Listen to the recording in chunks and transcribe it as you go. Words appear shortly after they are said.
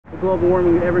global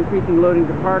warming with ever-increasing loadings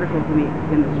of particles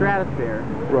in the stratosphere,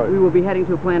 we will be heading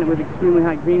to a planet with extremely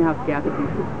high greenhouse gases and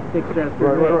thick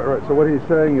stratosphere. Right. So what he's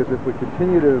saying is if we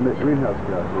continue to emit greenhouse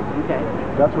gases,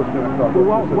 that's what's going to cause...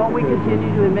 Well, won't we continue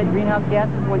to emit greenhouse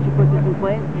gases once you put this in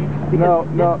place? Because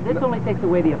this only takes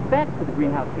away the effects of the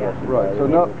greenhouse gases. Right.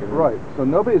 So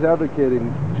nobody's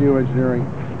advocating geoengineering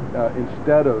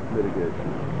instead of mitigation.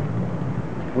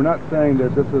 We're not saying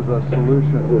that this is a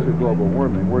solution to global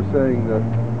warming. We're saying that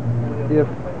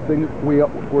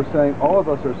we're saying, all of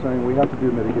us are saying we have to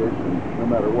do mitigation no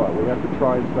matter what. We have to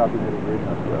try and stop emitting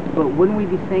greenhouse gases. But wouldn't we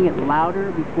be saying it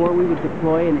louder before we would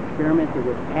deploy an experiment that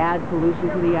would add pollution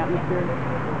to the atmosphere?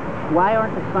 Why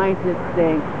aren't the scientists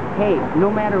saying, hey, no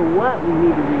matter what, we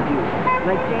need to reduce?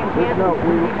 Like James Hansen. No,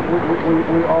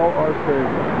 we all are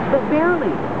saying that. But barely.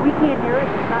 We can't hear it.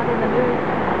 It's not in the news.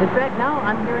 In fact, now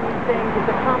I'm hearing you saying it's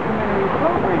a complimentary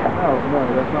program. No,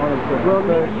 that's not what I'm saying. Well,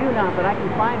 maybe you not, but I can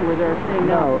find where they're saying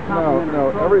no, it's a complimentary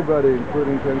program. Everybody,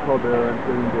 including Ken Caldera,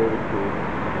 including David Keith,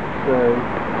 say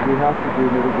we have to do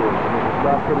mitigation. We have to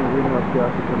stop putting greenhouse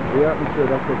gases into the atmosphere.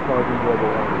 That's what's causing global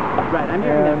warming. Right, I'm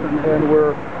hearing that from them. And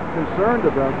we're concerned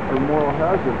about the moral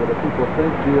hazard that if people think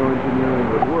geoengineering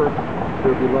would work, there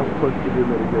would be less push to do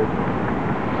mitigation.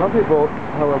 Some people,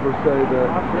 however, say that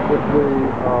if we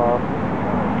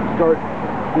start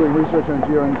doing research on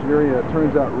geoengineering and it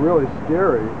turns out really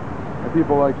scary, and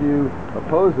people like you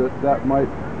oppose it, that might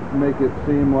make it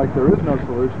seem like there is no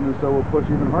solution, and so we'll push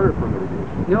even harder for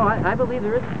mitigation. No, I believe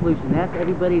there is a solution. That's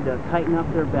everybody to tighten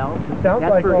up their belts. It sounds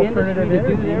like alternative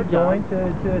energy going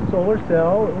to solar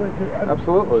cell.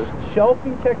 Absolutely.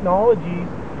 Shelving technologies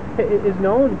is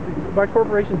known by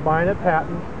corporations buying up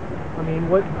patents. I mean,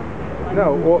 what...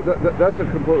 No, well, that's a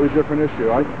completely different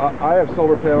issue. I have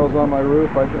solar panels on my roof.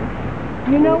 I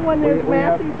think. You know, when there's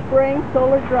massive spraying,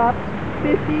 solar drops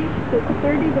 30 to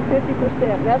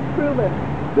 50%. That's proven.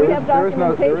 We have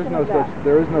documentation of that.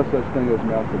 There is no such thing as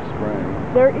massive spraying.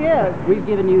 There is. We've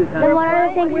given you... Then what are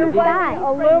the things you buy?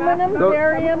 Aluminum,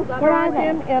 barium,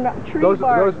 strontium, and tree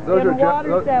bark, and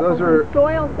water samples, and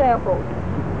soil samples.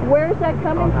 Where's that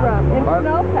coming from? In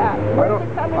snowpack. Where's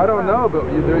it coming from? I don't know, but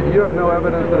you have no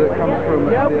evidence that it comes from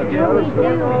the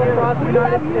stratosphere. We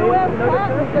have U.S.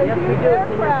 patents that use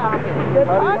aircraft that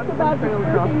talks about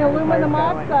dispersing aluminum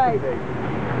oxide.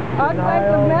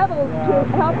 Oxides of metals to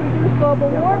help reduce global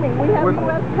warming. We have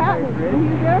U.S. patents to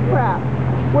use aircraft.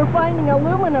 We're finding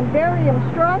aluminum, barium,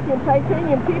 strontium,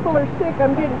 titanium. People are sick.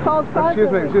 I'm getting calls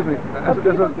constantly. Excuse me.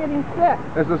 People getting sick.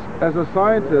 As a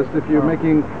scientist, if you're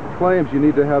making claims, you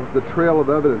need to have the trail of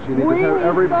evidence. You need to have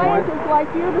every point. Scientists like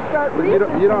you to start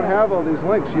researching. You don't have all these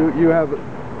links. You have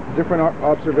different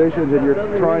observations and you're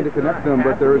trying to connect them,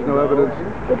 but there is no evidence.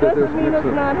 It doesn't mean it's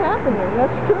not happening.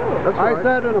 That's true. That's right. I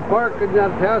sat in a park in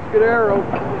Atascadero,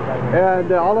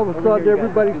 and all of a sudden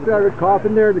everybody started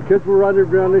coughing there. The kids were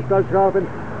underground. They started coughing.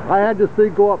 I had this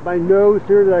thing go up my nose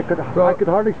here that I could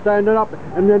hardly stand it up,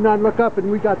 and then I look up and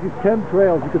we got these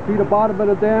chemtrails. You could see the bottom of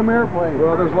the damn airplane.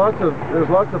 Well, there's lots of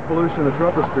pollution in the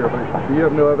stratosphere, but you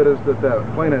have no evidence that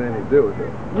plane had anything to do with it.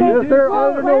 I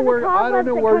don't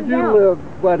know where you live,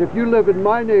 but if you live in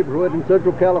my neighborhood in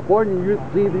Central California, you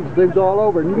see these things all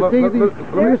over. And you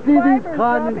see these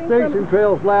condensation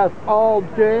trails last all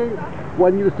day.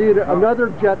 When you see another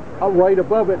jet right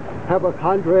above it have a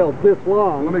contrail this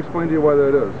long. Let me explain to you why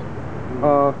that is.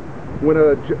 When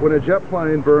a jet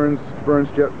plane burns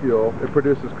jet fuel, it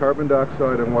produces carbon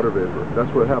dioxide and water vapor. That's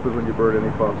what happens when you burn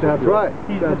any fossil fuel. That's right.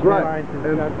 That's right.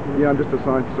 Yeah, I'm just a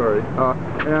scientist. Sorry.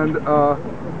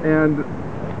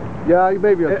 Yeah,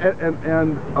 maybe.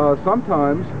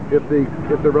 Sometimes, if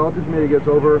the relative humidity gets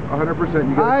over 100%, you get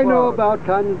a cloud. I know about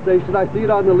condensation. I see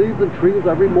it on the leaves of trees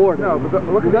every morning. No, but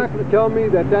look you're not going to tell me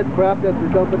that crap that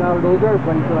they're dumping out of those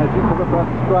airplanes that I see come across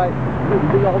the sky, you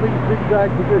see all these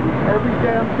zigzag divisions every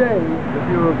damn day.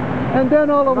 And then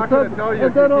all of a sudden,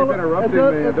 and then all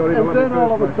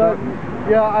of a sudden,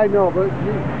 yeah, I know, but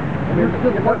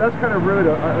that's kind of rude.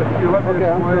 If you let me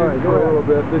explain for a little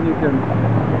bit, then you can.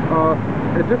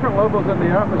 At different levels in the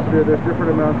atmosphere, there's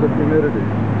different amounts of humidity.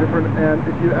 And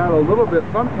if you add a little bit,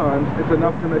 sometimes it's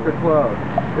enough to make a cloud.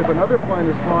 If another plane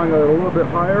is flying at a little bit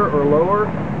higher or lower,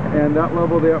 and that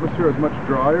level of the atmosphere is much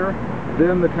drier,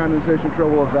 then the condensation trail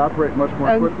will evaporate much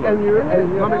more quickly. Let me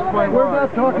explain why. We're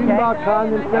not talking about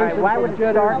condensation. Why would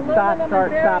start,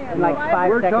 stop in like 5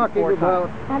 We're seconds? talking about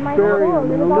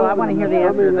barium. No, I want to hear the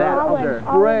answer to that.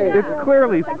 Spray. It's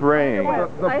clearly spraying.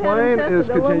 The plane is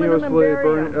continuously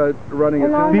running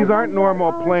its engine. These aren't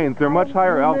normal planes. They're much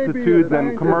higher altitudes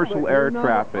than commercial air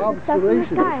traffic.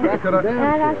 Could I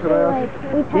ask?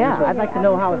 Yeah, I'd like to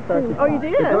know how it starts. Oh, you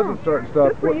did? It doesn't start and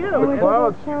stop. do. The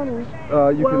clouds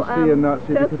you can see and not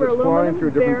see because it's flying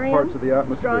through different parts of the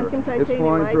atmosphere. It's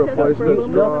flying through a place that's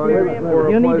dry or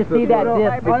a You need place to see that's that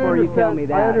wet. disc before you tell me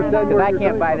that, because I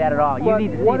can't buy that at all. You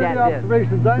need to see that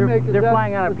disc. They're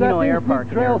flying on a penal air park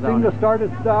in trails seem Arizona. to start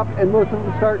and stop, and most of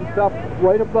them start and stop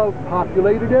right above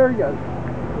populated areas.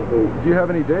 Do you have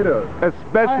any data?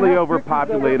 Especially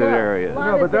overpopulated areas.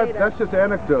 No, but that's just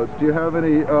anecdotes. Do you have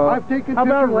any? I've taken How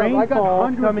about pictures of- I got rainfall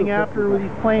hundreds coming of after with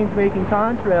these planes making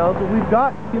contrails? And we've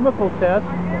got chemical tests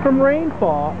from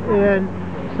rainfall, and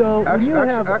so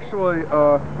actually,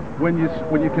 when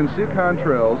you can see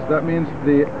contrails, that means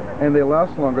and they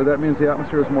last longer. That means the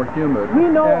atmosphere is more humid. we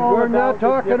know And all we're about not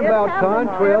talking about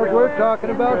contrails, we're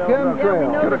talking about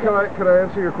chemtrails. Could I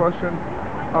answer your question?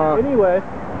 Anyway,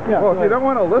 yeah. Well, if you don't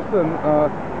want to listen,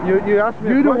 you asked me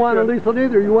a question. You don't want to listen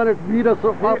either. You want to beat us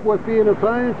up with being a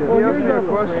scientist. You asked me a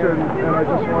question, and I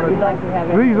just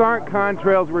wanted. These aren't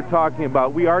contrails we're talking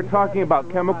about. We are talking about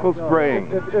chemical spraying.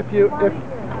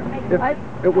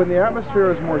 When the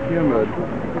atmosphere is more humid,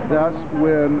 that's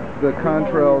when the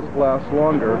contrails last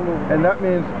longer, and that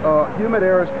means humid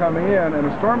air is coming in and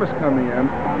a storm is coming in.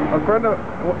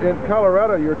 In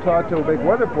Colorado, you're taught to make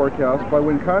weather forecasts. By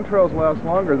when contrails last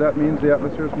longer, that means the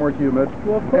atmosphere is more humid,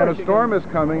 and a storm is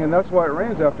coming, and that's why it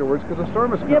rains afterwards, because a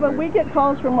storm is coming. Yeah, but we get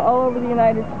calls from all over the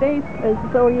United States,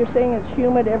 so you're saying it's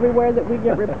humid everywhere that we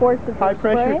get reports of high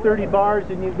pressure spraying? 30 bars,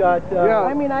 and you've got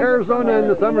I mean, Arizona in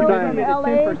the summertime. From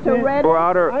LA to Redding.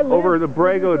 Or over the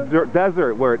Brago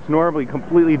Desert, where it's normally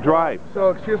completely dry. So,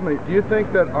 excuse me, do you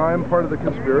think that I'm part of the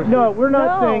conspiracy? No, we're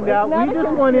not saying that. it's not We a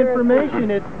just want conspiracy.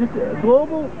 information. It's this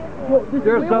global.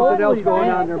 There's something else going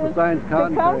on there besides To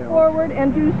come contrails. forward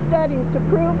and do studies to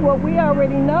prove what we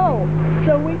already know,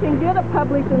 so we can get it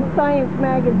published in Science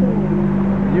magazine.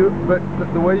 But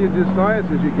the way you do science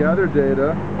is you gather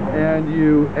data and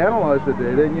you analyze the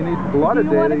data, and you need a lot of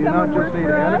data. You not just need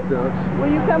anecdotes.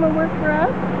 Will you come and work for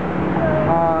us?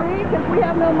 Because we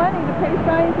have no money to pay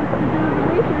scientists to do the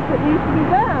research that needs to be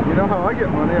done. You know how I get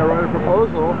money? I write a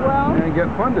proposal and get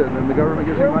funded, and the government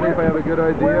gives me money if I have a good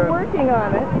idea. We're working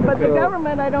on it, but the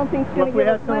government, I don't think, is going to give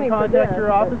us money for this. If we had someone contact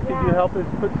your office, could you help us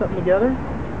put something together?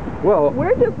 Well,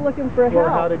 we're just looking for help. Or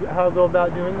how to go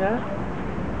about doing that?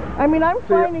 I mean, I'm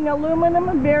finding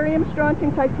aluminum, barium,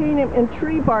 strontium, titanium in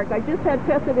tree bark. I just had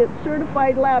tested at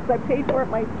certified labs. I paid for it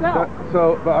myself.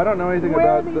 But I don't know anything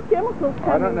Where about are these chemicals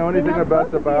coming? I don't know anything about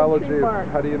the biology.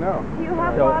 How do you know? Do you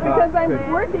have water? Because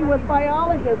I'm working with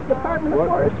biologists, Department of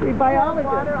Forestry biologists.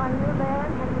 Water on your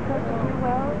land? Have you tested your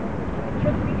wells?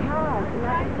 Because we have, and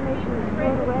that information is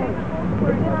thrown away.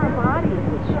 It's in our bodies.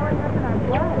 It's showing up in our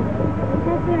blood.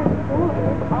 Because there's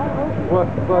all over.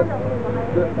 But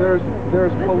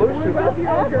there's pollution. We're just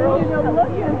asking you to look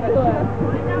into it.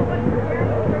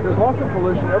 There's lots of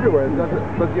pollution everywhere,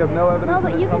 but you have no evidence. No,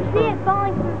 but you can see it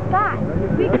falling from the sky.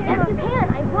 You can.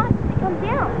 I watched it come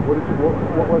down. What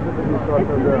was it that you saw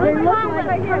come down? They look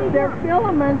like they're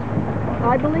filaments.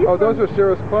 I believe. Oh, those are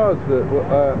cirrus clouds that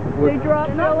they drop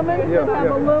filaments that have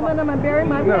aluminum and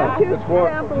barium. I've had two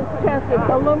samples tested,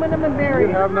 aluminum and barium.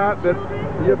 You have not. The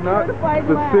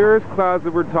cirrus clouds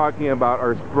that we're talking about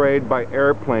are sprayed by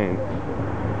airplanes.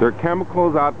 They're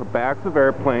chemicals out the backs of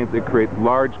airplanes. It creates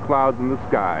large clouds in the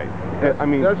sky. I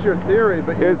mean, that's your theory,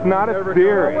 but it's not a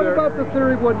theory. What about the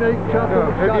theory when they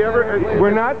We're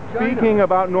not speaking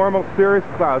about normal cirrus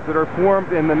clouds that are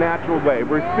formed in the natural way.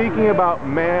 We're speaking about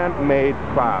man-made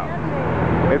clouds.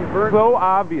 It's so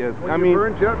obvious. When you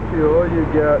burn jet fuel, you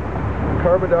get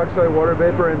carbon dioxide, water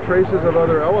vapor, and traces of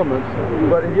other elements.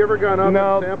 But have you ever gone up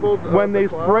and sampled? When they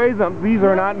spray them, these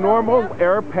are not normal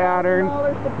air patterns.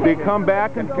 They come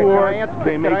back and forth.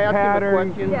 They make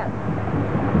patterns. Yes.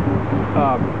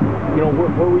 You know,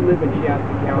 where we live in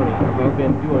Shasta County, we've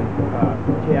been doing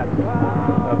tests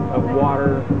of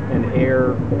water and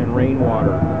air and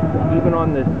rainwater. Even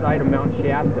on the side of Mount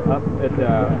Shasta, up at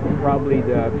probably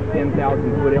the 10,000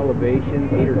 foot elevation,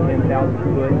 8 or 10,000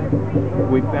 foot,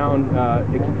 we found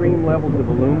extreme levels of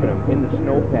aluminum in the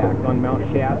snowpack on Mount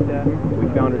Shasta.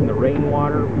 We found it in the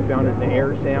rainwater. We found it in the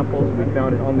air samples. We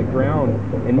found it on the ground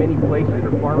in many places that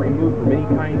are far removed from any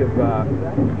kind of,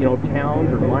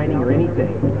 towns or mining or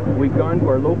anything. We've gone to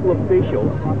our local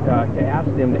officials to ask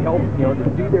them to help,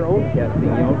 to do their own testing,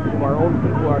 from our own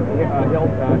people, our health,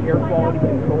 air quality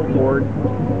control board,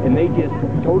 and they just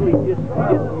totally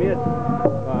dismiss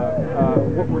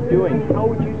what we're doing. How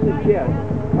would you suggest?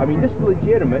 I mean, this is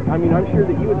legitimate. I mean, I'm sure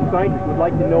that you as a scientist would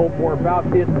like to know more about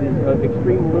this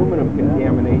extreme aluminum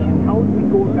contamination. How would we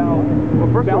go about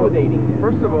validating this.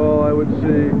 First of all, I would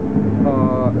see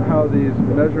how these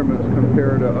measurements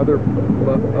compare to other,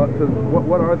 to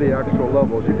what are the actual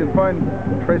levels. You can find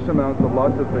trace amounts of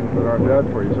lots of things that aren't bad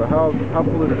for you. So how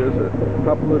polluted is it?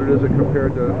 How polluted is it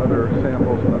compared to other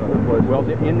samples in other places? Well,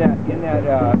 that's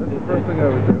the first thing I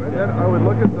would do. And then I would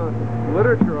look at the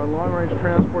literature on long-range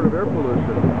transport of air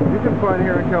pollution. You can find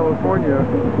here in California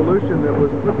pollution that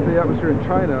was put to the atmosphere in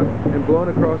China and blown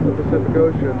across the Pacific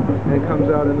Ocean and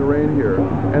comes out in the rain here.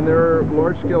 And there are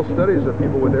large-scale studies of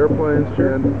people with airplanes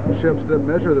and ships that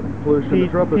measure the pollution in the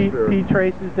troposphere.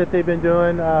 P-traces that they've been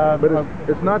doing. But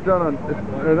it's not done on,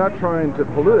 they're not trying to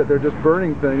pollute it, they're just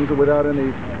burning things without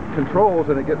any controls,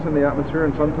 and it gets in the atmosphere,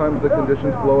 and sometimes the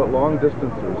conditions blow at long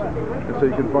distances. And so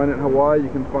you can find it in Hawaii, you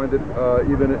can find it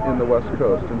even in the West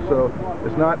Coast. And so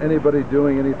it's not anybody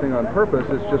doing anything on purpose,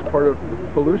 it's just part of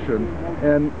pollution.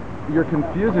 And you're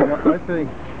confusing, I think,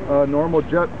 normal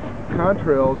jet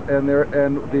contrails and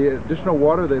the additional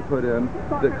water they put in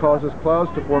that causes clouds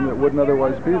to form that wouldn't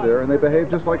otherwise be there, and they behave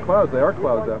just like clouds. They are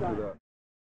clouds after that.